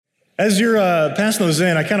As you're passing those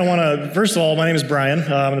in, I kind of want to, first of all, my name is Brian.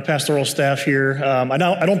 I'm the pastoral staff here. I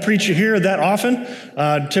don't preach here that often.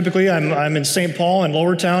 Typically, I'm in St. Paul and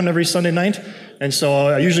Lowertown every Sunday night, and so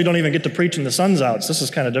I usually don't even get to preach when the sun's out, so this is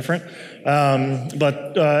kind of different.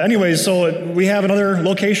 Anyways, so we have another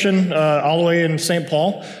location all the way in St.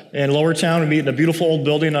 Paul in Lowertown. We meet in a beautiful old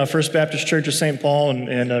building, First Baptist Church of St. Paul,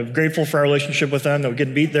 and grateful for our relationship with them that we get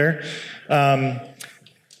to meet there.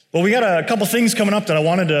 Well, we got a couple things coming up that I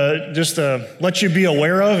wanted to just let you be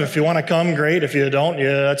aware of. If you want to come, great. If you don't,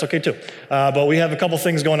 yeah, that's okay too. But we have a couple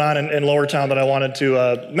things going on in Lowertown that I wanted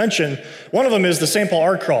to mention. One of them is the St. Paul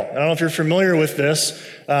Art Crawl. I don't know if you're familiar with this.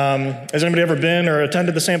 Has anybody ever been or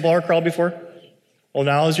attended the St. Paul Art Crawl before? Well,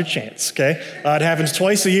 now is your chance, okay? It happens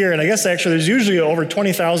twice a year, and I guess actually there's usually over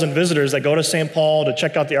 20,000 visitors that go to St. Paul to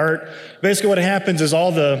check out the art. Basically what happens is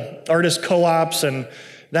all the artist co-ops and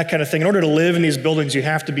that kind of thing. In order to live in these buildings, you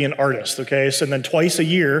have to be an artist, okay? So then twice a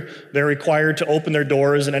year, they're required to open their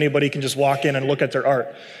doors and anybody can just walk in and look at their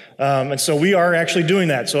art. And so we are actually doing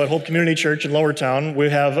that. So at Hope Community Church in Lowertown, we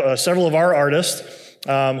have several of our artists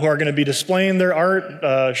who are going to be displaying their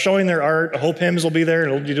art, showing their art. Hope Hymns will be there,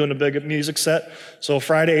 and we'll be doing a big music set. So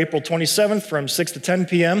Friday, April 27th from 6 to 10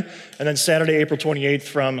 p.m., and then Saturday, April 28th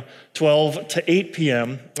from 12 to 8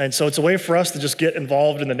 p.m. And so it's a way for us to just get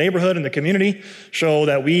involved in the neighborhood and the community, show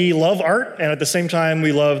that we love art, and at the same time,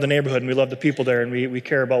 we love the neighborhood, and we love the people there, and we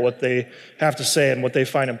care about what they have to say and what they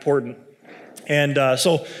find important. And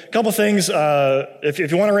so a couple things, if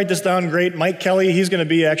you want to write this down, great. Mike Kelly, he's going to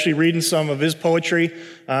be actually reading some of his poetry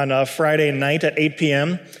on Friday night at 8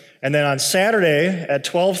 p.m. And then on Saturday at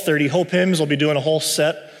 12:30, Hope Hymns will be doing a whole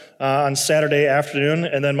set on Saturday afternoon.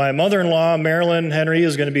 And then my mother-in-law, Marilyn Henry,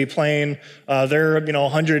 is going to be playing their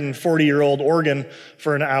 140-year-old organ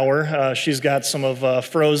for an hour. She's got some of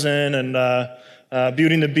Frozen and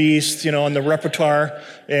Beauty and the Beast, on the repertoire,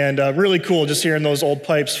 and really cool just hearing those old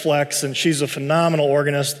pipes flex, and she's a phenomenal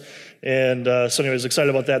organist, and so anyways, excited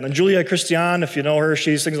about that. And then Julia Christian, if you know her,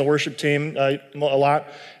 she sings the worship team a lot,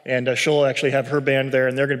 and she'll actually have her band there,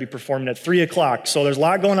 and they're going to be performing at 3 o'clock. So there's a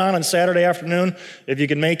lot going on Saturday afternoon. If you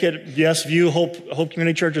can make it, yes, view Hope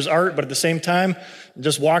Community Church's art, but at the same time,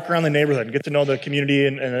 just walk around the neighborhood and get to know the community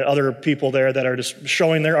and other people there that are just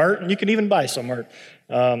showing their art, and you can even buy some art.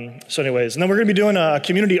 So anyways, and then we're going to be doing a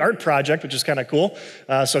community art project, which is kind of cool.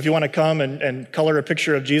 So if you want to come and color a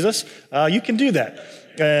picture of Jesus, you can do that.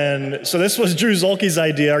 And so this was Drew Zolke's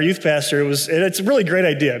idea, our youth pastor. It's a really great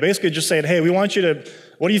idea. Basically just saying, hey, we want you to,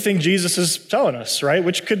 what do you think Jesus is telling us, right?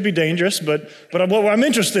 Which could be dangerous, but I'm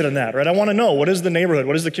interested in that, right? I want to know, what is the neighborhood?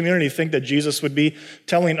 What does the community think that Jesus would be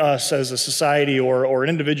telling us as a society or an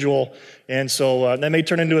individual? And so that may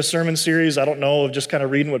turn into a sermon series. I don't know, of just kind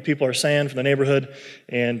of reading what people are saying from the neighborhood.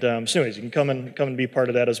 And so anyways, you can come and be part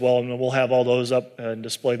of that as well. And we'll have all those up and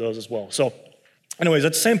display those as well. So anyways,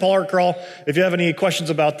 that's St. Paul Art Crawl. If you have any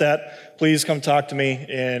questions about that, please come talk to me.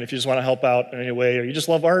 And if you just want to help out in any way, or you just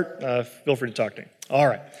love art, feel free to talk to me. All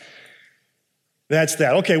right. That's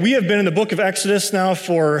that. Okay, we have been in the book of Exodus now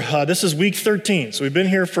for, this is week 13. So we've been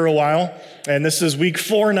here for a while, and this is week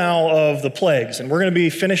 4 now of the plagues. And we're going to be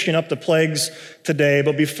finishing up the plagues today.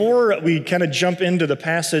 But before we kind of jump into the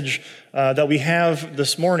passage that we have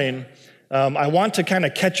this morning, I want to kind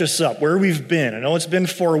of catch us up where we've been. I know it's been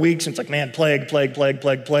 4 weeks, and it's like, man,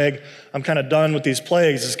 plague. I'm kind of done with these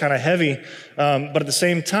plagues. It's kind of heavy. But at the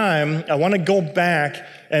same time, I want to go back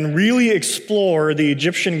and really explore the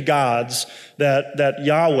Egyptian gods that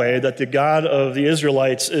Yahweh, that the God of the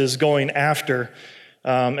Israelites is going after.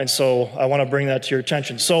 And so I want to bring that to your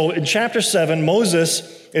attention. So in chapter 7,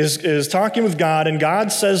 Moses is talking with God, and God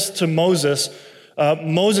says to Moses,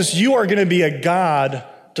 Moses, you are going to be a god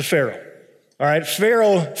to Pharaoh. All right,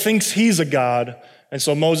 Pharaoh thinks he's a god, and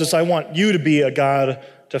so Moses, I want you to be a god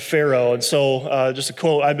to Pharaoh. And so just a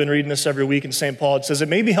quote, I've been reading this every week in St. Paul. It says, it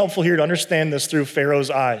may be helpful here to understand this through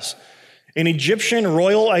Pharaoh's eyes. In Egyptian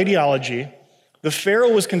royal ideology, the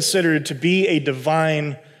Pharaoh was considered to be a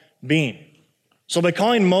divine being. So by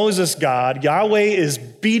calling Moses God, Yahweh is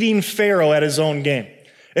beating Pharaoh at his own game.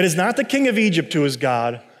 It is not the king of Egypt who is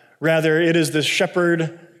God, rather it is the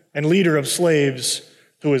shepherd and leader of slaves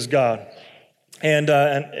who is God. And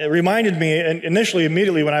it reminded me initially,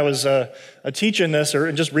 immediately when I was teaching this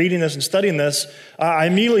or just reading this and studying this, I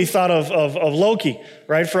immediately thought of Loki,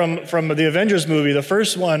 right, from the Avengers movie, the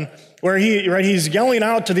first one, where he's yelling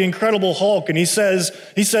out to the Incredible Hulk, and he says,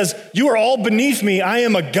 you are all beneath me, I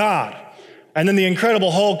am a god. And then the Incredible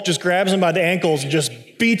Hulk just grabs him by the ankles and just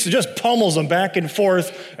pummels him back and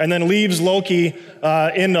forth, and then leaves Loki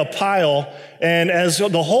in a pile. And as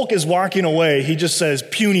the Hulk is walking away, he just says,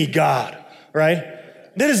 puny god. Right?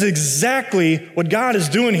 That is exactly what God is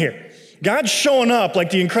doing here. God's showing up like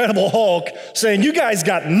the Incredible Hulk saying, you guys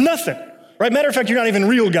got nothing, right? Matter of fact, you're not even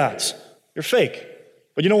real gods. You're fake.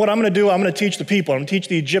 But you know what I'm going to do? I'm going to teach the people. I'm going to teach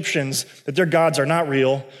the Egyptians that their gods are not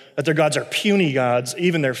real, that their gods are puny gods.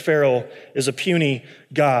 Even their Pharaoh is a puny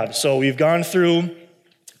god. So we've gone through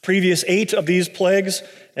previous 8 of these plagues,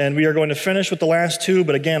 and we are going to finish with the last 2.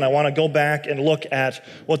 But again, I want to go back and look at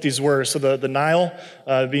what these were. So the Nile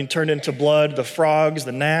being turned into blood, the frogs,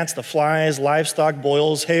 the gnats, the flies, livestock,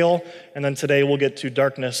 boils, hail, and then today we'll get to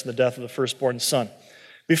darkness and the death of the firstborn son.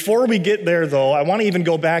 Before we get there, though, I want to even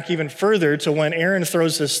go back even further to when Aaron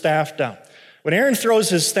throws his staff down. When Aaron throws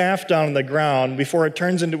his staff down on the ground when it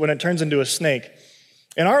turns into a snake,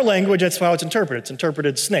 in our language, that's how it's interpreted. It's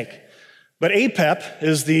interpreted snake. But Apep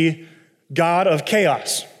is the god of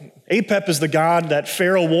chaos. Apep is the god that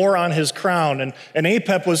Pharaoh wore on his crown, and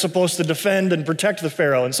Apep was supposed to defend and protect the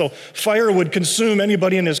Pharaoh. And so fire would consume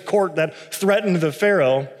anybody in his court that threatened the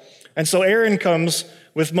Pharaoh. And so Aaron comes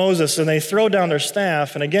with Moses, and they throw down their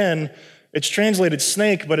staff, and again, it's translated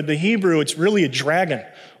snake, but in the Hebrew, it's really a dragon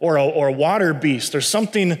or a water beast. There's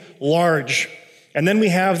something large. And then we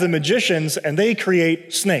have the magicians, and they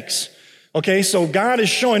create snakes. Okay, so God is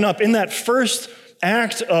showing up in that first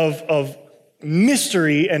act of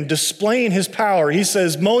mystery and displaying his power. He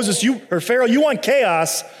says, Moses, Pharaoh, you want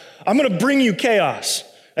chaos? I'm going to bring you chaos.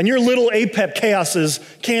 And your little Apep chaoses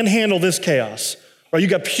can't handle this chaos. Or you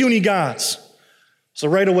got puny gods. So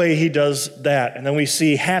right away he does that. And then we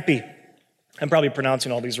see Happy. I'm probably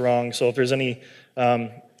pronouncing all these wrong, so if there's any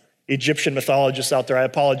Egyptian mythologists out there, I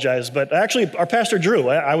apologize. But actually, our pastor Drew,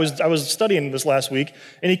 I was studying this last week,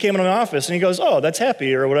 and he came into my office, and he goes, oh, that's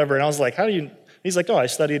Happy, or whatever. And I was like, how do you... He's like, oh, I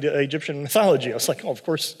studied Egyptian mythology. I was like, oh, of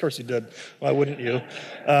course you did. Why wouldn't you?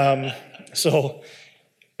 So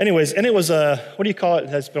anyways, and it was what do you call it?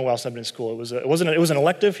 It's been a while since I've been in school. It was an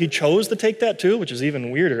elective. He chose to take that too, which is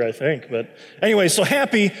even weirder, I think. But anyway, so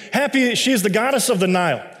Happy, she is the goddess of the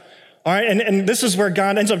Nile. All right, and this is where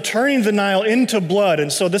God ends up turning the Nile into blood.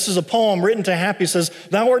 And so this is a poem written to Happy. It says,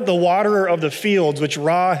 thou art the waterer of the fields, which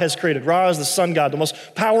Ra has created. Ra is the sun god, the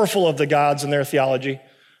most powerful of the gods in their theology.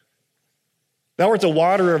 Thou art the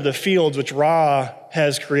waterer of the fields, which Ra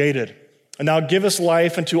has created. And thou givest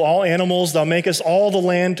life unto all animals. Thou makest all the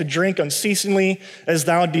land to drink unceasingly as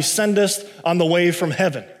thou descendest on the way from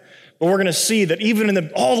heaven. But we're going to see that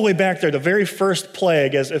even all the way back there, the very first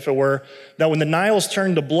plague, as if it were, that when the Nile's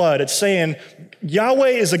turned to blood, it's saying Yahweh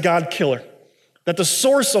is a God killer. That the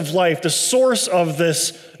source of life, the source of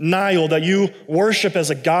this Nile that you worship as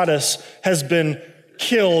a goddess has been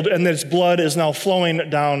killed, and that its blood is now flowing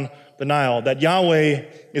down the Nile. That Yahweh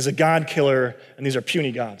is a God killer, and these are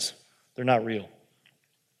puny gods. They're not real.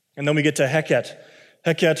 And then we get to Heket.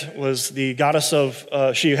 Heket was the goddess of,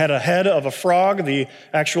 she had a head of a frog. The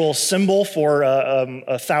actual symbol for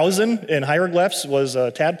 1,000 in hieroglyphs was a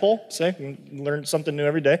tadpole. Learn something new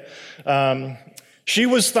every day. She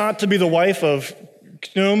was thought to be the wife of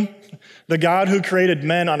Khnum, the god who created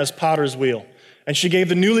men on his potter's wheel. And she gave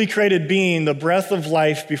the newly created being the breath of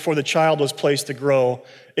life before the child was placed to grow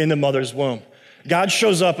in the mother's womb. God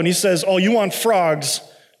shows up and he says, oh, you want frogs?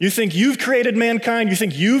 You think you've created mankind? You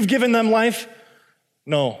think you've given them life?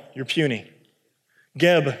 No, you're puny.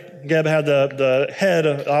 Geb had the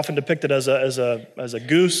head often depicted as a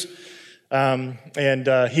goose,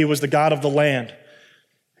 and he was the god of the land.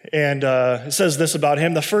 And it says this about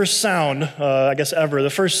him: the first sound,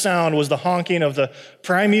 the first sound was the honking of the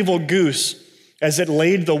primeval goose as it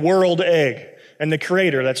laid the world egg. And the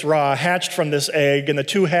creator, that's Ra, hatched from this egg, and the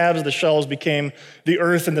two halves of the shells became the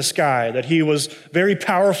earth and the sky. That he was very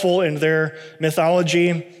powerful in their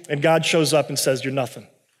mythology, and God shows up and says, you're nothing.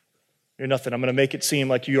 You're nothing. I'm going to make it seem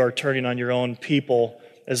like you are turning on your own people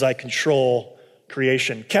as I control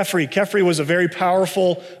creation. Khepri was a very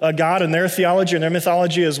powerful god in their theology and their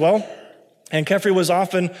mythology as well. And Khepri was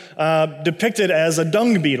often depicted as a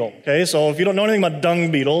dung beetle. Okay, so if you don't know anything about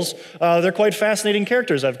dung beetles, they're quite fascinating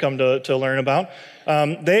characters I've come to learn about.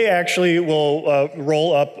 They actually will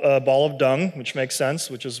roll up a ball of dung, which makes sense,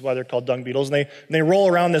 which is why they're called dung beetles. And they roll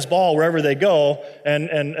around this ball wherever they go,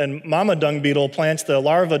 and mama dung beetle plants the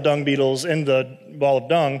larva dung beetles in the ball of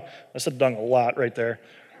dung. I said dung a lot right there.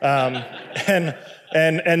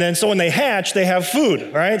 And then so when they hatch, they have food,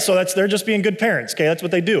 all right? So they're just being good parents, okay? That's what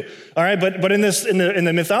they do, all right? But in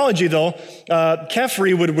the mythology though,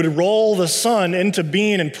 Khepri would roll the sun into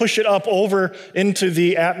being and push it up over into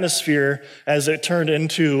the atmosphere as it turned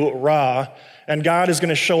into Ra. And God is going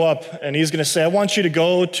to show up and he's going to say, I want you to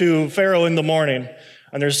go to Pharaoh in the morning.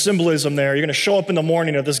 And there's symbolism there. You're going to show up in the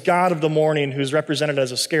morning of this God of the morning who's represented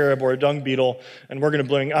as a scarab or a dung beetle, and I'm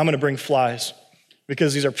going to bring flies.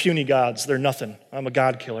 Because these are puny gods. They're nothing. I'm a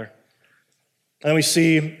God killer. And then we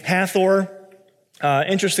see Hathor.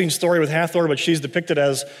 Interesting story with Hathor, but she's depicted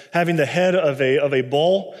as having the head of a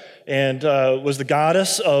bull and was the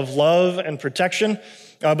goddess of love and protection.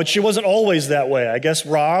 But she wasn't always that way. I guess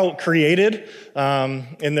Ra created,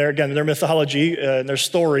 in their mythology, in their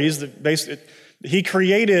stories, that basically he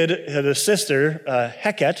created the sister,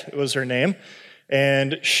 Heket was her name,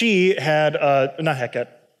 and she had, not Heket,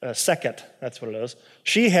 Sekhet, that's what it is.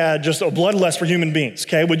 She had just a bloodlust for human beings,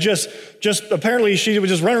 okay? Apparently she would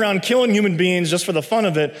just run around killing human beings just for the fun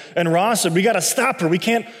of it. And Ra said, we gotta stop her. We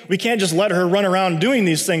can't just let her run around doing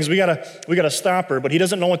these things. We gotta stop her, but he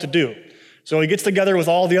doesn't know what to do. So he gets together with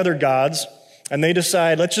all the other gods, and they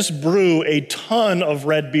decide, let's just brew a ton of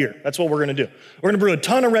red beer. That's what we're going to do. We're going to brew a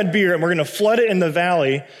ton of red beer, and we're going to flood it in the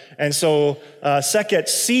valley. And so Sekhet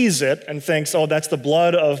sees it and thinks, oh, that's the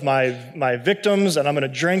blood of my victims, and I'm going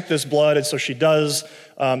to drink this blood. And so she does,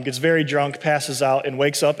 gets very drunk, passes out, and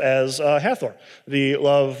wakes up as Hathor, the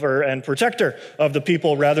lover and protector of the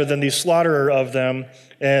people rather than the slaughterer of them.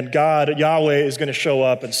 And God, Yahweh, is going to show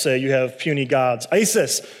up and say, you have puny gods.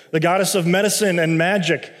 Isis, the goddess of medicine and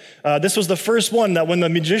magic. This was the first one that when the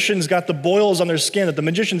magicians got the boils on their skin, that the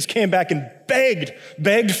magicians came back and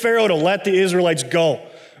begged Pharaoh to let the Israelites go.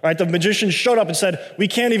 All right, the magicians showed up and said, we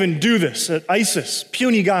can't even do this. Isis,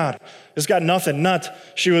 puny god, has got nothing. Nut,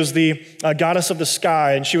 she was the goddess of the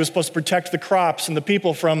sky, and she was supposed to protect the crops and the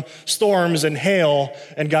people from storms and hail.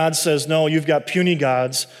 And God says, no, you've got puny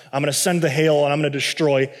gods. I'm going to send the hail, and I'm going to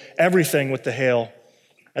destroy everything with the hail.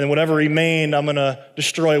 And then whatever remained, I'm going to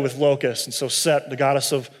destroy with locusts. And so Set, the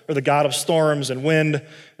god of storms and wind,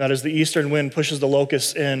 that is the eastern wind, pushes the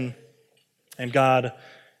locusts in, and God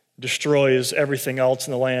destroys everything else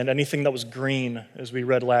in the land, anything that was green, as we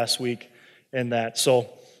read last week in that. So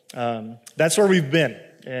that's where we've been.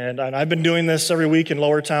 And I've been doing this every week in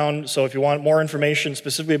Lower Town. So if you want more information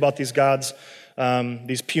specifically about these gods,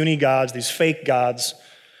 these puny gods, these fake gods,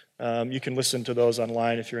 you can listen to those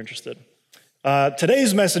online if you're interested.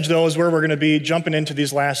 Today's message, though, is where we're going to be jumping into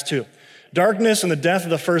these last two. Darkness and the death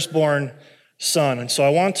of the firstborn son. And so I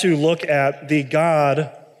want to look at the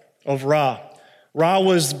god of Ra. Ra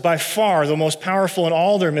was by far the most powerful in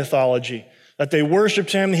all their mythology. That they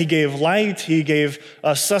worshiped him. He gave light. He gave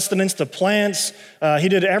sustenance to plants. He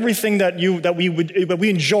did everything that we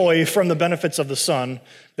enjoy from the benefits of the sun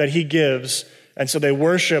that he gives. And so they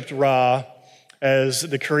worshiped Ra as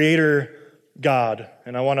the creator God.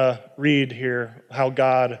 And I want to read here how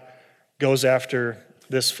God goes after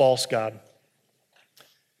this false god.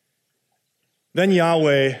 Then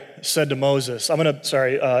Yahweh said to Moses,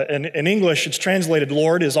 in English it's translated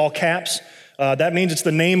Lord is all caps. That means it's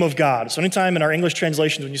the name of God. So anytime in our English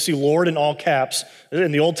translations when you see Lord in all caps,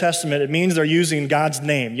 in the Old Testament, it means they're using God's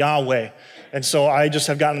name, Yahweh. And so I just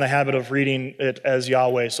have gotten in the habit of reading it as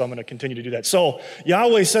Yahweh, so I'm going to continue to do that. So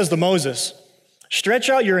Yahweh says to Moses, stretch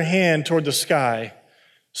out your hand toward the sky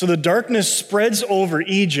so the darkness spreads over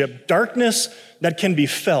Egypt, darkness that can be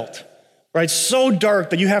felt. Right? So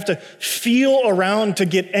dark that you have to feel around to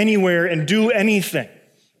get anywhere and do anything.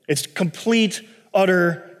 It's complete,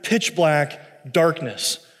 utter, pitch black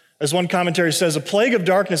darkness. As one commentary says, a plague of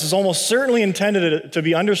darkness is almost certainly intended to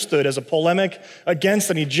be understood as a polemic against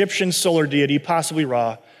an Egyptian solar deity, possibly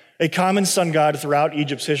Ra, a common sun god throughout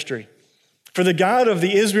Egypt's history. For the God of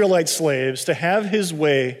the Israelite slaves to have his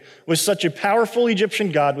way with such a powerful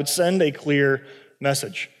Egyptian god would send a clear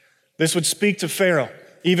message. This would speak to Pharaoh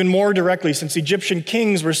even more directly, since Egyptian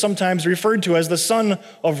kings were sometimes referred to as the son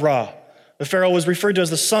of Ra. The Pharaoh was referred to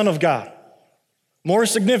as the son of God. More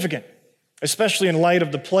significant, especially in light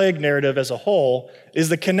of the plague narrative as a whole, is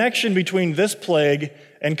the connection between this plague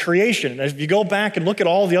and creation. And if you go back and look at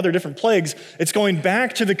all the other different plagues, it's going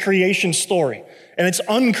back to the creation story, and it's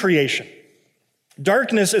uncreation.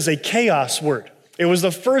 Darkness is a chaos word. It was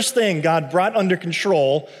the first thing God brought under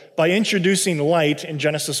control by introducing light in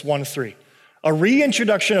Genesis 1:3. A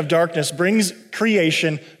reintroduction of darkness brings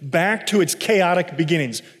creation back to its chaotic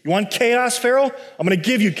beginnings. You want chaos, Pharaoh? I'm going to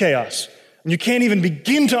give you chaos. And you can't even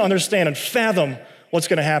begin to understand and fathom what's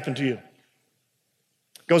going to happen to you.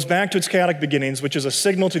 It goes back to its chaotic beginnings, which is a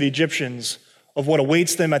signal to the Egyptians of what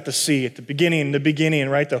awaits them at the sea. At the beginning,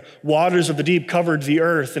 right? The waters of the deep covered the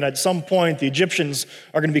earth, and at some point, the Egyptians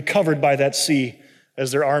are going to be covered by that sea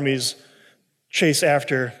as their armies chase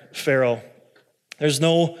after Pharaoh. There's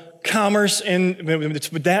no commerce it's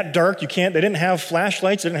that dark. They didn't have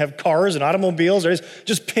flashlights, they didn't have cars and automobiles. There's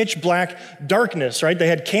just pitch black darkness, right? They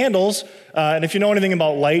had candles, and if you know anything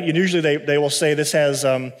about light, usually they will say this has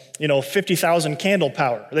 50,000 candle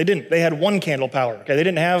power. They didn't. They had one candle power. Okay, they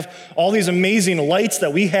didn't have all these amazing lights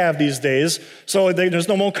that we have these days. So there's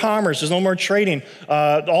no more commerce. There's no more trading.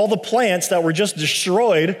 All the plants that were just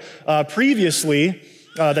destroyed previously.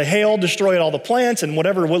 The hail destroyed all the plants, and what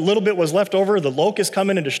little bit was left over, the locusts come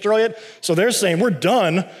in and destroy it. So they're saying, we're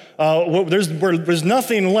done. There's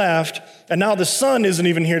nothing left, and now the sun isn't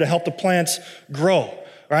even here to help the plants grow,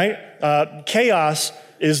 right? Chaos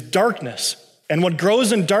is darkness, and what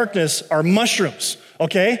grows in darkness are mushrooms,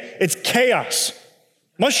 okay? It's chaos.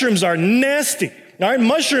 Mushrooms are nasty. All right,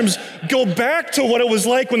 mushrooms go back to what it was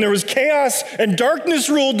like when there was chaos and darkness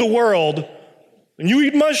ruled the world. When you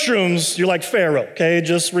eat mushrooms, you're like Pharaoh, okay?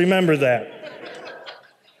 Just remember that.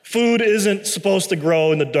 Food isn't supposed to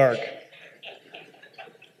grow in the dark.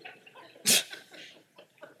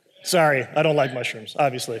 Sorry, I don't like mushrooms,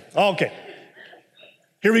 obviously. Okay,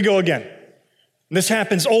 here we go again. This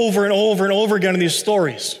happens over and over and over again in these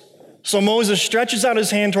stories. So Moses stretches out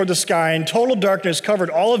his hand toward the sky, and total darkness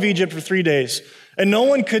covered all of Egypt for 3 days, and no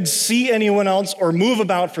one could see anyone else or move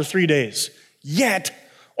about for 3 days. Yet,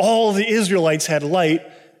 all the Israelites had light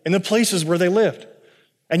in the places where they lived.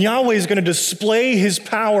 And Yahweh is going to display his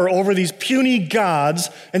power over these puny gods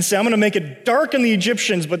and say, I'm going to make it dark in the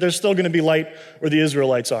Egyptians, but there's still going to be light where the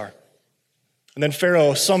Israelites are. And then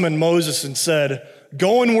Pharaoh summoned Moses and said,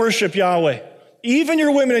 go and worship Yahweh. Even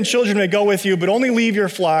your women and children may go with you, but only leave your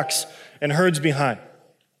flocks and herds behind.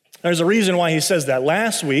 There's a reason why he says that.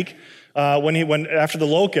 Last week, when after the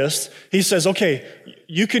locusts, he says, okay,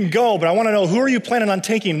 you can go, but I want to know, who are you planning on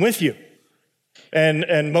taking with you?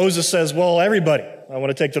 And Moses says, well, everybody. I want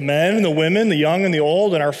to take the men and the women, the young and the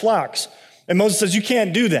old, and our flocks. And Moses says, you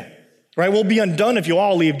can't do that, right? We'll be undone if you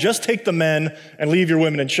all leave. Just take the men and leave your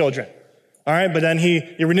women and children. All right, but then he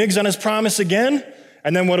reneges on his promise again,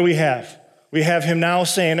 and then what do we have? We have him now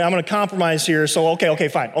saying, I'm going to compromise here, so okay,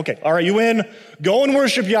 fine. Okay, all right, you in, go and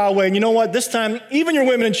worship Yahweh, and you know what? This time, even your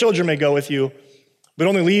women and children may go with you, but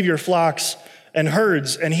only leave your flocks and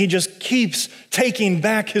herds. And he just keeps taking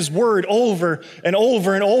back his word over and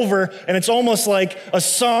over and over, and it's almost like a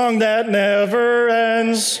song that never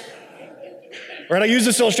ends. Right, I used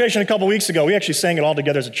this illustration a couple weeks ago. We actually sang it all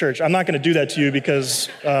together as a church. I'm not going to do that to you because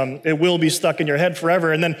it will be stuck in your head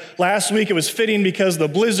forever. And then last week it was fitting because the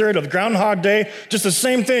blizzard of Groundhog Day, just the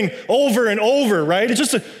same thing over and over, right? It's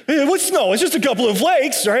just what's snow? It's just a couple of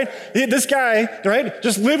flakes, right? This guy, right,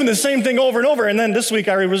 just living the same thing over and over. And then this week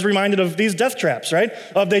I was reminded of these death traps, right?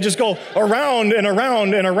 They just go around and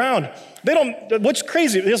around and around. What's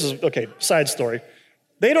crazy, this is, okay, side story.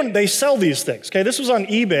 They sell these things, okay? This was on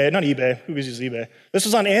eBay, not eBay, who uses eBay? This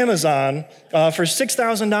was on Amazon for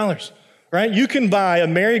 $6,000, right? You can buy a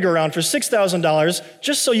merry-go-round for $6,000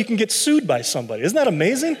 just so you can get sued by somebody. Isn't that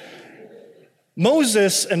amazing?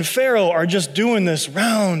 Moses and Pharaoh are just doing this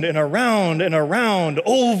round and around and around,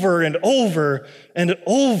 over and over and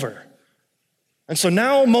over. And so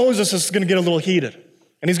now Moses is going to get a little heated,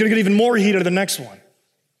 and he's going to get even more heated the next one.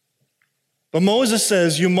 But Moses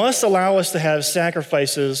says, you must allow us to have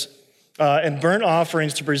sacrifices and burnt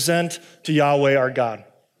offerings to present to Yahweh our God.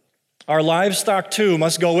 Our livestock too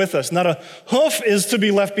must go with us. Not a hoof is to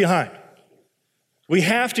be left behind. We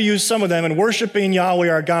have to use some of them in worshiping Yahweh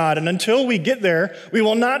our God. And until we get there, we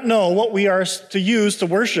will not know what we are to use to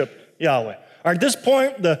worship Yahweh. At this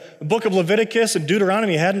point, the book of Leviticus and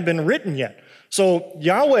Deuteronomy hadn't been written yet. So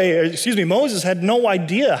Moses had no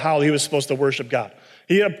idea how he was supposed to worship God.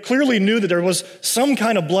 He clearly knew that there was some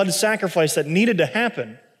kind of blood sacrifice that needed to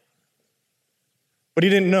happen, but he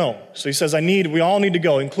didn't know. So he says, we all need to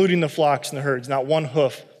go, including the flocks and the herds. Not one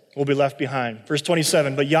hoof will be left behind. Verse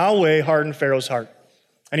 27, but Yahweh hardened Pharaoh's heart,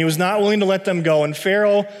 and he was not willing to let them go. And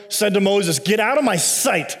Pharaoh said to Moses, get out of my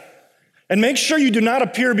sight, and make sure you do not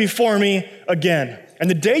appear before me again. And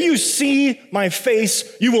the day you see my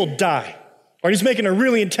face, you will die. Or he's making a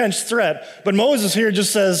really intense threat, but Moses here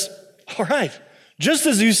just says, all right, just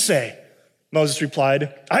as you say, Moses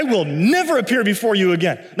replied, I will never appear before you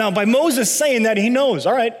again. Now, by Moses saying that, he knows,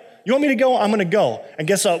 all right, you want me to go? I'm going to go. And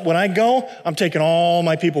guess what? When I go, I'm taking all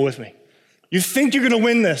my people with me. You think you're going to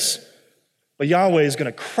win this, but Yahweh is going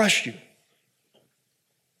to crush you. I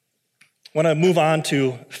want to move on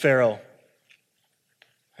to Pharaoh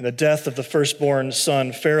and the death of the firstborn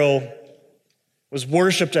son. Pharaoh was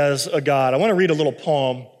worshipped as a god. I want to read a little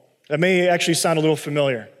poem that may actually sound a little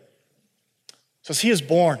familiar. It says, he is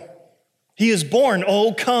born. He is born.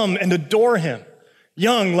 Oh, come and adore him.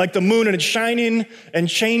 Young like the moon, and it's shining and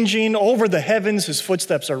changing over the heavens. His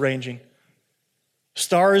footsteps are ranging.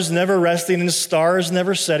 Stars never resting and stars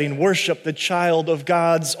never setting. Worship the child of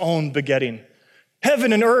God's own begetting.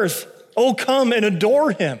 Heaven and earth, oh come and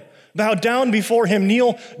adore him. Bow down before him,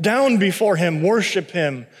 kneel down before him, worship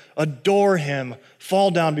him, adore him,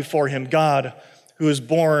 fall down before him, God who is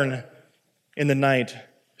born in the night.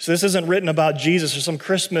 So this isn't written about Jesus or some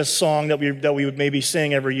Christmas song that we would maybe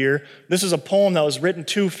sing every year. This is a poem that was written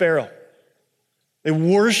to Pharaoh. They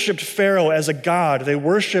worshiped Pharaoh as a god. They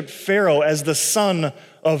worshiped Pharaoh as the son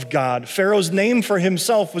of God. Pharaoh's name for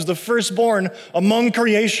himself was the firstborn among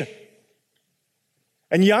creation.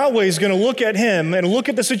 And Yahweh is going to look at him and look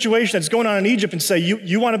at the situation that's going on in Egypt and say,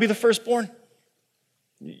 you want to be the firstborn?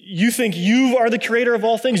 You think you are the creator of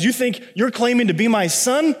all things? You think you're claiming to be my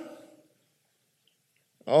son?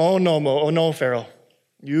 Oh no, Pharaoh.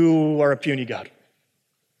 You are a puny God.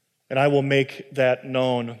 And I will make that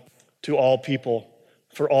known to all people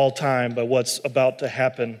for all time by what's about to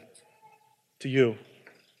happen to you.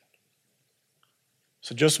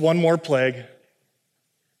 So just one more plague.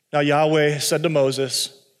 Now Yahweh said to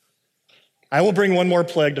Moses, I will bring one more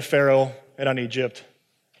plague to Pharaoh and on Egypt.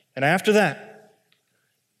 And after that,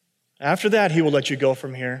 he will let you go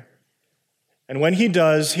from here. And when he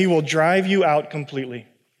does, he will drive you out completely.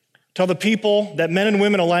 Tell the people that men and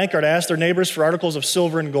women alike are to ask their neighbors for articles of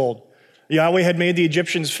silver and gold. Yahweh had made the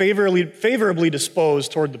Egyptians favorably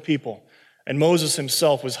disposed toward the people, and Moses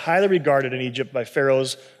himself was highly regarded in Egypt by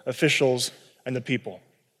Pharaoh's officials and the people.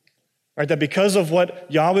 Right, that because of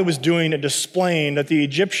what Yahweh was doing and displaying, that the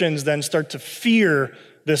Egyptians then start to fear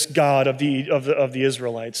this God of the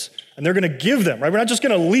Israelites, and they're going to give them. Right, we're not just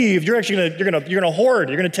going to leave. You're actually going to hoard.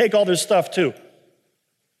 You're going to take all their stuff too.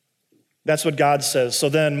 That's what God says. So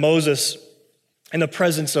then Moses, in the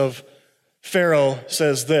presence of Pharaoh,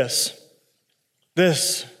 says this.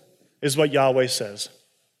 This is what Yahweh says.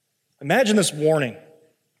 Imagine this warning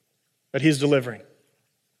that he's delivering.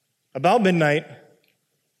 About midnight,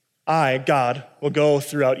 I, God, will go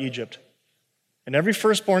throughout Egypt, and every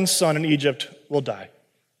firstborn son in Egypt will die.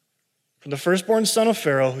 From the firstborn son of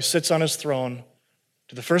Pharaoh who sits on his throne,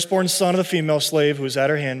 to the firstborn son of the female slave who is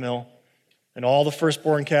at her handmill, and all the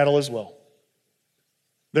firstborn cattle as well.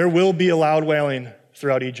 There will be a loud wailing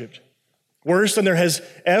throughout Egypt, worse than there has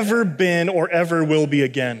ever been or ever will be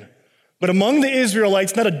again. But among the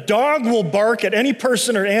Israelites, not a dog will bark at any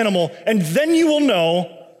person or animal, and then you will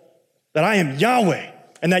know that I am Yahweh,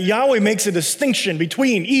 and that Yahweh makes a distinction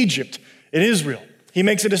between Egypt and Israel. He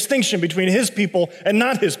makes a distinction between his people and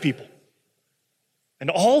not his people. And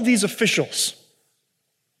all these officials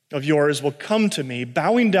of yours will come to me,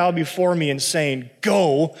 bowing down before me and saying,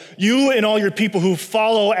 go, you and all your people who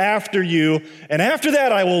follow after you, and after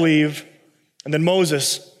that I will leave. And then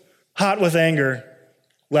Moses, hot with anger,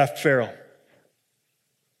 left Pharaoh.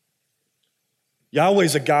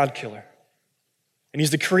 Yahweh's a God killer. And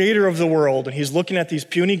he's the creator of the world, and he's looking at these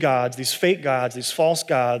puny gods, these fake gods, these false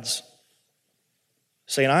gods,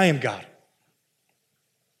 saying, I am God.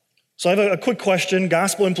 So I have a quick question,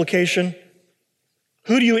 gospel implication.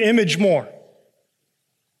 Who do you image more?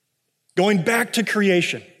 Going back to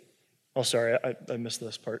creation. Oh, sorry, I missed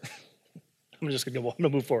this part. I'm going to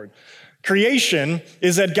move forward. Creation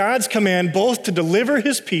is at God's command both to deliver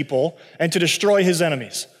his people and to destroy his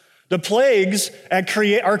enemies. The plagues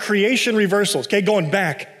are creation reversals, okay, going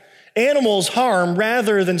back. Animals harm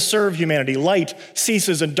rather than serve humanity. Light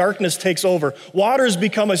ceases and darkness takes over. Waters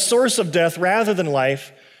become a source of death rather than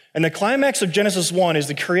life. And the climax of Genesis 1 is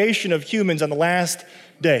the creation of humans on the last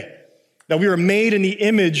day. That we are made in the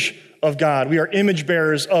image of God. We are image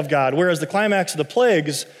bearers of God. Whereas the climax of the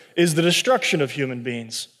plagues is the destruction of human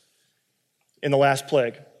beings in the last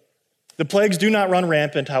plague. The plagues do not run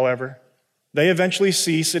rampant, however. They eventually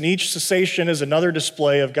cease, and each cessation is another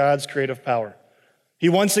display of God's creative power. He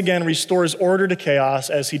once again restores order to chaos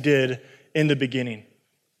as he did in the beginning.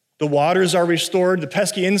 The waters are restored, the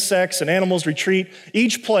pesky insects and animals retreat.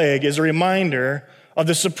 Each plague is a reminder of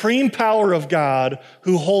the supreme power of God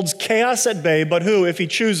who holds chaos at bay, but who, if he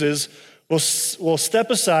chooses, will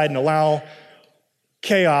step aside and allow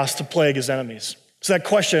chaos to plague his enemies. So that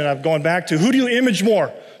question I'm going back to, who do you image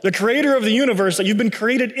more? The creator of the universe, that you've been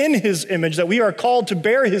created in his image, that we are called to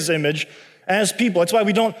bear his image as people. That's why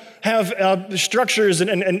we don't have structures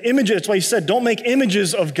and images. That's why he said, don't make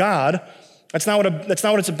images of God. That's not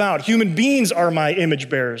what it's about. Human beings are my image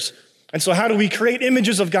bearers. And so how do we create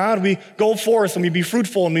images of God? We go forth and we be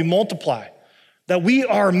fruitful and we multiply. That we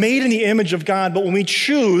are made in the image of God, but when we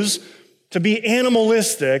choose to be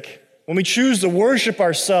animalistic, when we choose to worship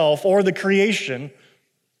ourselves or the creation,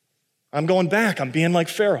 I'm going back. I'm being like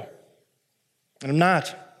Pharaoh. And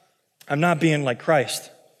I'm not being like Christ.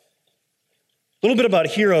 A little bit about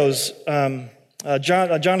heroes.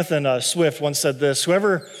 Jonathan Swift once said this: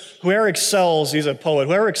 whoever excels, he's a poet,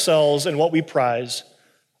 whoever excels in what we prize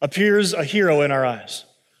appears a hero in our eyes.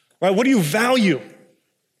 Right? What do you value?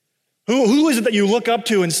 Who is it that you look up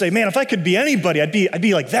to and say, man, if I could be anybody, I'd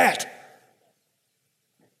be like that?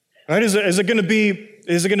 Right? Is it going to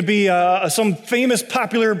be some famous,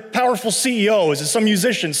 popular, powerful CEO? Is it some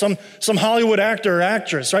musician, some Hollywood actor or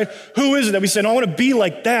actress? Right? Who is it that we say, no, I want to be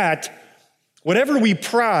like that? Whatever we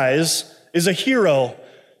prize is a hero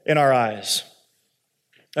in our eyes.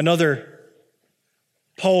 Another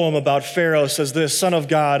poem about Pharaoh says this: Son of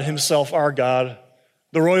God, himself our God,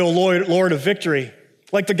 the royal Lord of victory.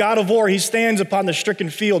 Like the God of war, he stands upon the stricken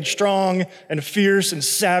field, strong and fierce and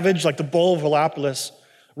savage like the bull of Helopolis,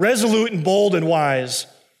 resolute and bold and wise,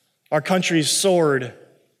 our country's sword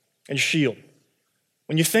and shield.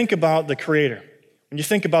 When you think about the Creator, when you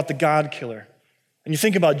think about the God killer, and you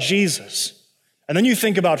think about Jesus, and then you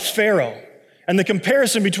think about Pharaoh, and the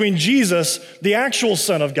comparison between Jesus, the actual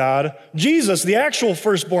Son of God, Jesus, the actual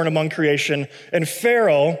firstborn among creation, and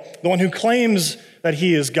Pharaoh, the one who claims that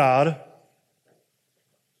he is God,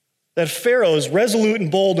 that Pharaoh is resolute and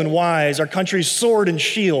bold and wise, our country's sword and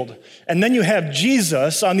shield. And then you have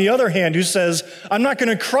Jesus, on the other hand, who says, I'm not going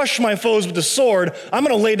to crush my foes with the sword, I'm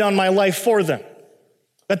going to lay down my life for them.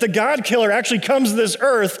 That the God killer actually comes to this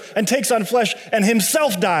earth and takes on flesh and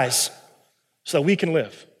himself dies so that we can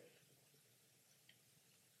live.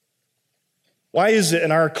 Why is it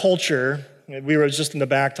in our culture, we were just in the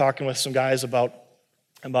back talking with some guys about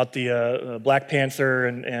the Black Panther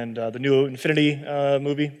and the new Infinity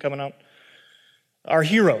movie coming out. Our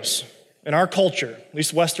heroes in our culture, at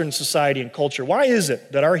least Western society and culture, why is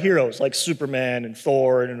it that our heroes like Superman and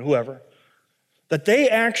Thor and whoever, that they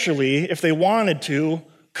actually, if they wanted to,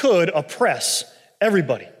 could oppress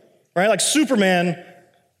everybody, right? Like Superman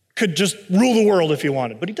could just rule the world if he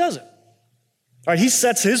wanted, but he doesn't. All right, he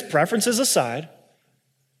sets his preferences aside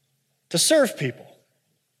to serve people.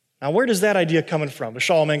 Now, where does that idea coming from?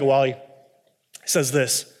 Vishal Mangawali says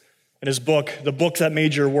this in his book, The Book That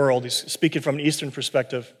Made Your World. He's speaking from an Eastern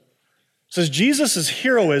perspective. He says, Jesus'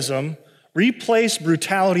 heroism replaced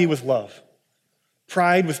brutality with love,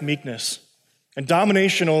 pride with meekness, and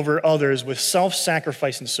domination over others with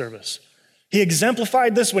self-sacrifice and service. He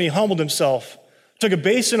exemplified this when he humbled himself, took a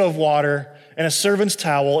basin of water and a servant's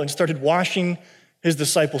towel and started washing his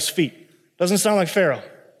disciples' feet. Doesn't sound like Pharaoh.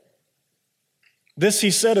 This,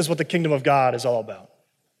 he said, is what the kingdom of God is all about.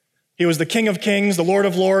 He was the King of kings, the Lord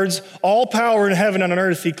of lords. All power in heaven and on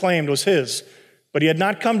earth, he claimed, was his. But he had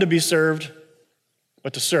not come to be served,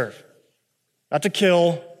 but to serve. Not to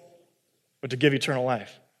kill, but to give eternal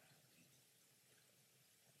life.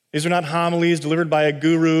 These are not homilies delivered by a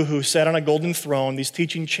guru who sat on a golden throne. These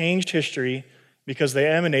teachings changed history because they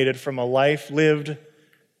emanated from a life lived in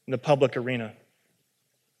the public arena.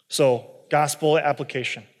 So, gospel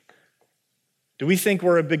application. Do we think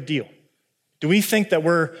we're a big deal? Do we think that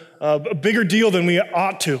we're a bigger deal than we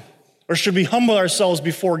ought to? Or should we humble ourselves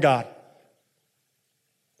before God?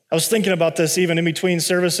 I was thinking about this even in between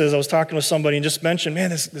services. I was talking with somebody and just mentioned, man,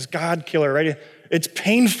 this God killer, right? It's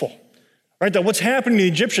painful, right? That what's happening to the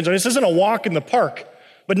Egyptians, this isn't a walk in the park.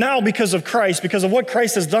 But now because of Christ, because of what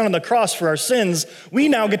Christ has done on the cross for our sins, we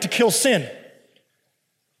now get to kill sin.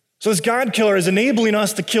 So this God killer is enabling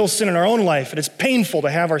us to kill sin in our own life, and it's painful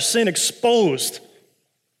to have our sin exposed.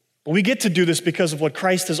 But we get to do this because of what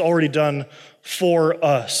Christ has already done for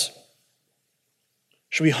us.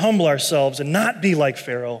 Should we humble ourselves and not be like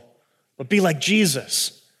Pharaoh, but be like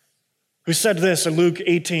Jesus, who said this in Luke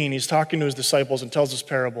 18. He's talking to his disciples and tells this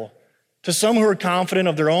parable. To some who are confident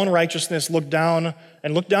of their own righteousness, look down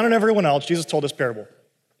on everyone else. Jesus told this parable.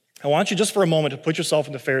 I want you just for a moment to put yourself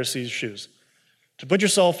in the Pharisees' shoes, to put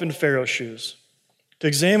yourself in Pharaoh's shoes, to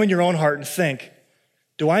examine your own heart and think,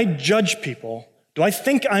 do I judge people? Do I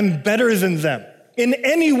think I'm better than them in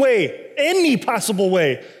any way, any possible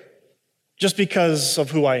way, just because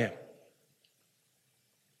of who I am?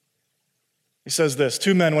 He says this: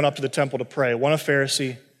 2 men went up to the temple to pray, one a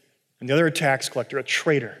Pharisee and the other a tax collector, a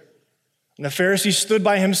traitor. And the Pharisee stood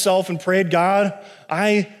by himself and prayed, God,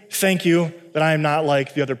 I thank you that I am not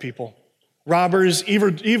like the other people, robbers,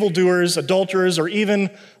 evildoers, adulterers, or even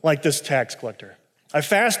like this tax collector. I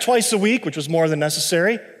fast twice a week, which was more than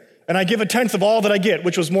necessary, and I give a tenth of all that I get,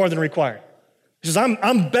 which was more than required. He says,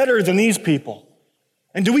 I'm better than these people.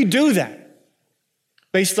 And do we do that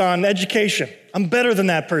based on education? I'm better than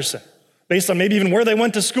that person. Based on maybe even where they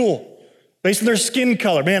went to school. Based on their skin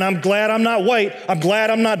color. Man, I'm glad I'm not white. I'm glad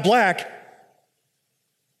I'm not black.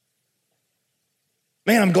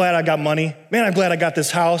 Man, I'm glad I got money. Man, I'm glad I got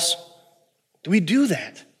this house. Do we do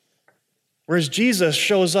that? Whereas Jesus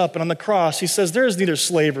shows up and on the cross, he says, there is neither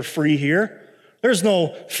slave or free here. There's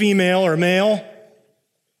no female or male.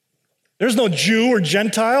 There's no Jew or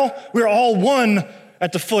Gentile. We're all one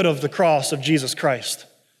at the foot of the cross of Jesus Christ.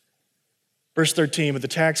 Verse 13, but the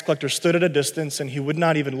tax collector stood at a distance and he would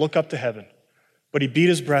not even look up to heaven, but he beat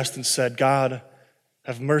his breast and said, God,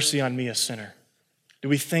 have mercy on me, a sinner. Do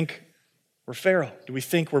we think we're Pharaoh? Do we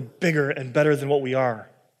think we're bigger and better than what we are?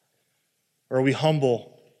 Or are we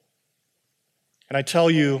humble? And I tell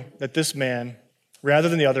you that this man, rather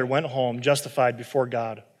than the other, went home justified before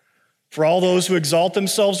God. For all those who exalt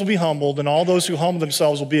themselves will be humbled, and all those who humble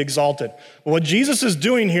themselves will be exalted. But what Jesus is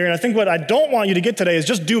doing here, and I think what I don't want you to get today, is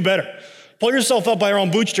just do better. Pull yourself up by your own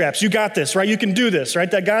bootstraps. You got this, right? You can do this, right?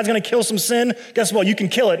 That God's going to kill some sin. Guess what? You can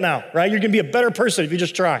kill it now, right? You're going to be a better person if you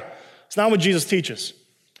just try. It's not what Jesus teaches.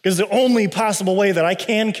 Because the only possible way that I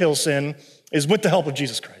can kill sin is with the help of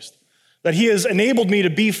Jesus Christ. That he has enabled me to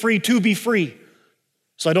be free.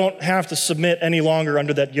 So I don't have to submit any longer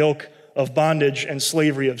under that yoke of bondage and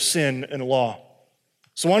slavery of sin and law.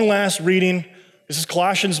 So one last reading. This is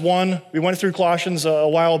Colossians 1. We went through Colossians a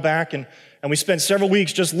while back, and we spent several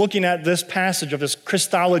weeks just looking at this passage of this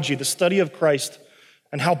Christology, the study of Christ,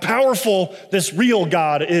 and how powerful this real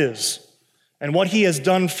God is, and what he has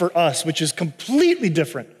done for us, which is completely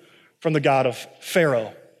different from the God of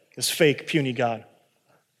Pharaoh, this fake, puny God.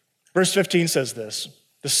 Verse 15 says this,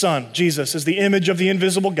 the Son, Jesus, is the image of the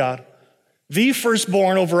invisible God, the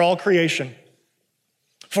firstborn over all creation.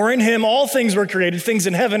 For in him all things were created, things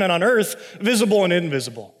in heaven and on earth, visible and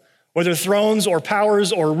invisible, whether thrones or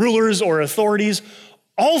powers or rulers or authorities,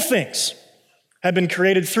 all things have been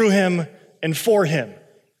created through him and for him,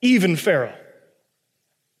 even Pharaoh.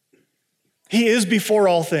 He is before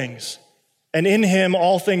all things, and in him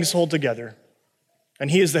all things hold together.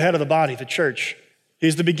 And he is the head of the body, the church. He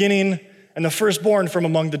is the beginning and the firstborn from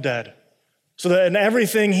among the dead, so that in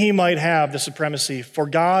everything he might have the supremacy. For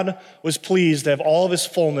God was pleased to have all of his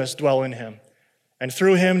fullness dwell in him, and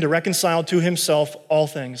through him to reconcile to himself all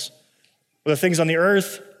things, whether things on the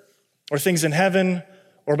earth or things in heaven,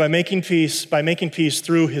 or by making peace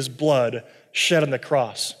through his blood shed on the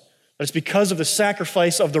cross. But it's because of the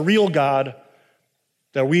sacrifice of the real God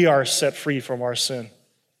that we are set free from our sin.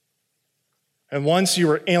 And once you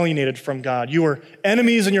were alienated from God, you were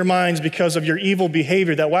enemies in your minds because of your evil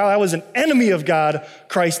behavior, that while I was an enemy of God,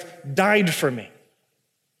 Christ died for me.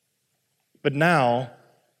 But now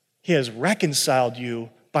he has reconciled you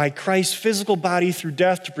by Christ's physical body through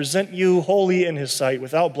death to present you holy in his sight,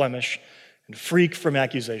 without blemish and free from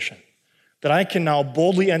accusation, that I can now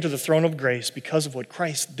boldly enter the throne of grace because of what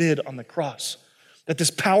Christ did on the cross. That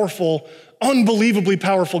this powerful, unbelievably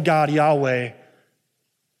powerful God, Yahweh,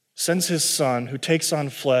 sends his Son who takes on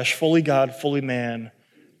flesh, fully God, fully man,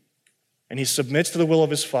 and he submits to the will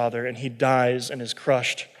of his Father, and he dies and is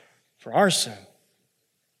crushed for our sin.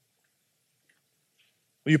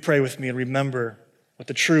 Will you pray with me and remember what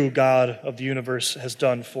the true God of the universe has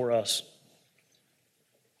done for us?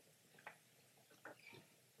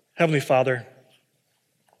 Heavenly Father,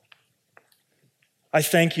 I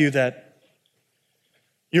thank you that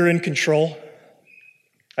you're in control.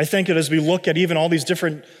 I thank you that as we look at even all these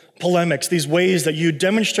different polemics, these ways that you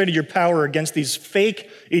demonstrated your power against these fake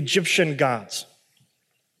Egyptian gods,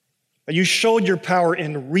 that you showed your power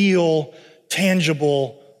in real,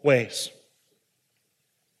 tangible ways.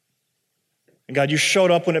 And God, you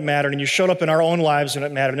showed up when it mattered, and you showed up in our own lives when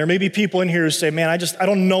it mattered. And there may be people in here who say, man, I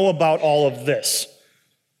don't know about all of this.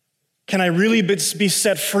 Can I really be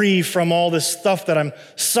set free from all this stuff that I'm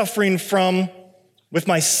suffering from with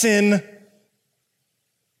my sin,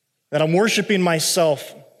 that I'm worshiping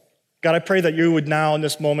myself? God, I pray that you would now in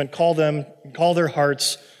this moment call their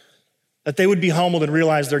hearts, that they would be humbled and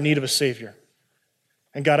realize their need of a Savior.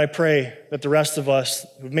 And God, I pray that the rest of us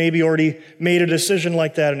who maybe already made a decision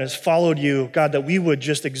like that and has followed you, God, that we would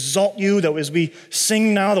just exalt you, that as we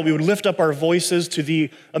sing now, that we would lift up our voices to the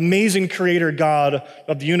amazing creator God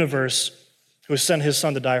of the universe who has sent his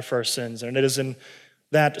Son to die for our sins. And it is in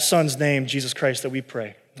that Son's name, Jesus Christ, that we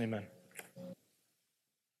pray. Amen.